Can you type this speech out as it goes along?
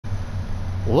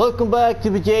Welcome back to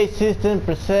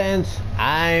VJSystemPresents.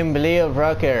 I'm Leo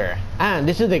Rocker, and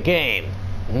this is the game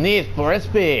Need for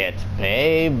Speed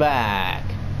Payback.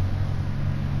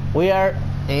 We are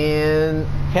in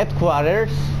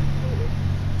headquarters,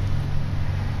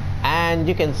 and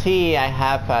you can see I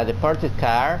have a deported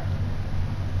car,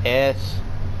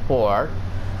 S4,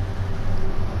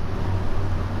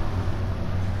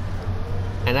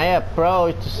 and I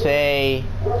approach to say,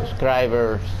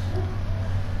 subscribers,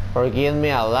 or give me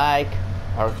a like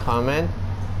or comment.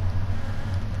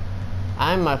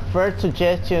 And my first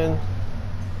suggestion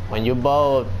when you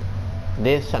bought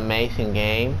this amazing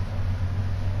game,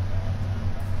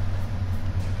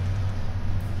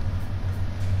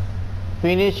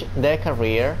 finish the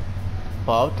career,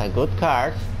 bought a good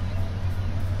cars,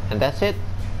 and that's it.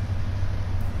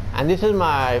 And this is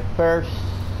my first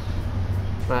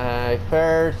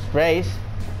race.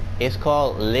 It's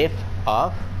called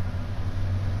LIFTOFF.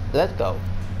 Let's go.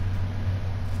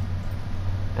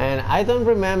 And I don't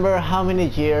remember how many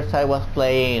years I was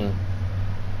playing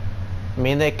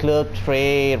Mini Club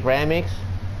 3 Remix.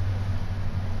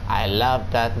 I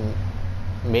love that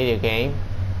video game,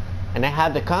 and I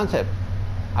have the concept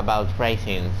about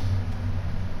racing.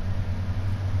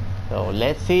 So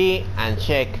let's see and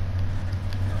check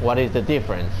what is the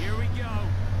difference. Here we go.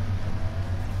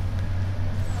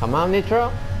 Come on, Nitro.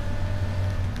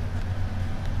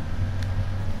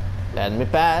 Let me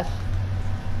pass.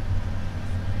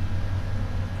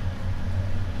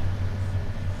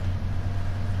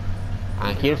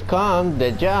 And here comes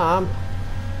the jump.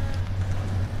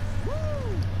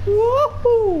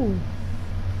 Woohoo!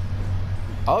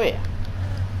 Oh yeah.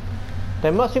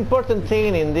 The most important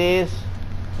thing in these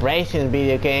racing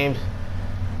video games,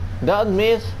 don't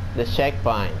miss the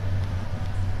checkpoint.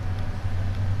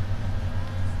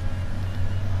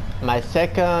 My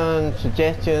second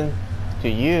suggestion to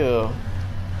you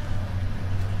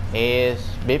is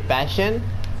be patient.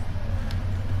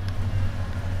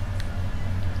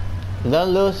 Don't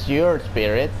lose your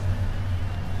spirit,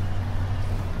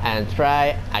 and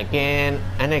try again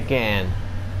and again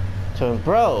to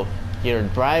improve your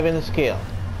driving skill.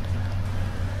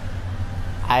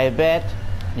 I bet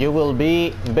you will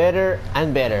be better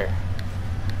and better.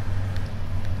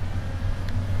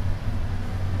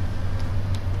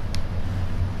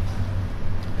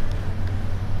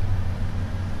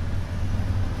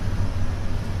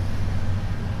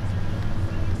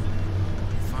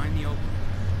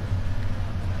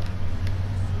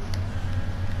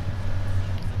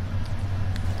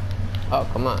 Oh,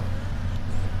 come on.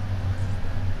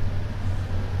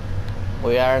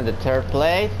 We are in the third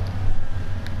place.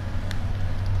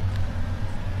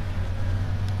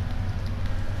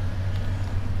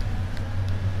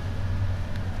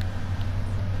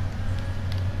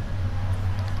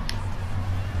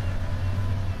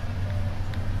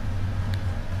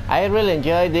 I really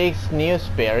enjoy this new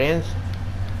experience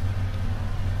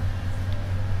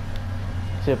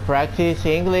to practice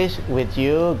English with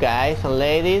you guys and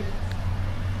ladies.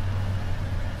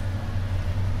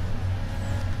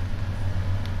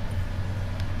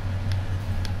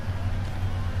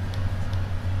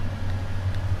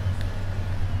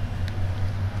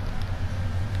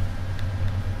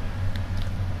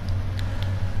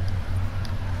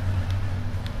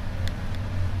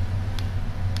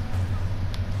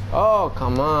 Oh,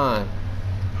 come on.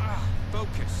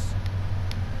 Focus.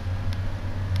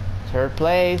 Third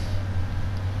place.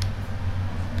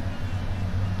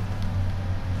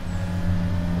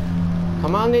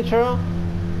 Come on, Nitro.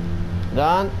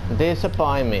 Don't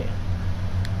disappoint me.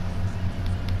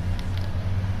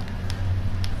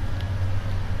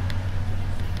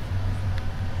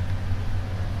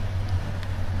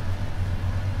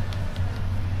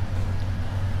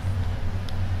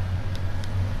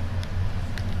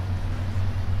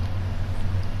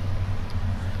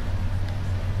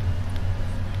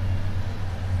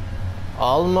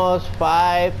 Almost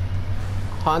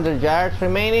 500 yards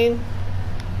remaining,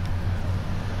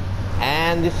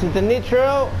 and this is the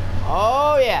Nitro.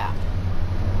 Oh yeah.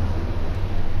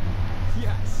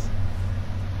 Yes.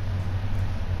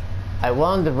 I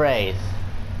won the race.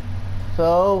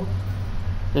 So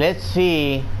let's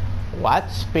see what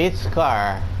speed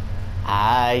car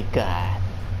I got.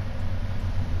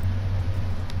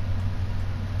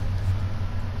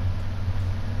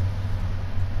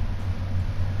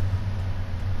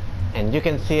 And you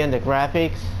can see in the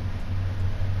graphics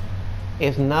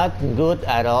it's not good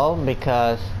at all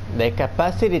because the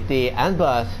capacity and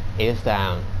bus is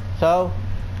down. So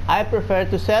I prefer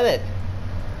to sell it.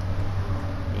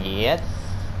 Yes.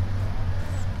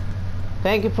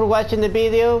 Thank you for watching the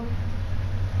video.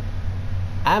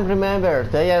 And remember,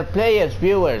 they are players,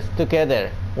 viewers,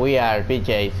 together. We are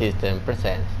VJ System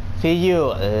Presents. See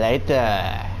you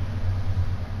later.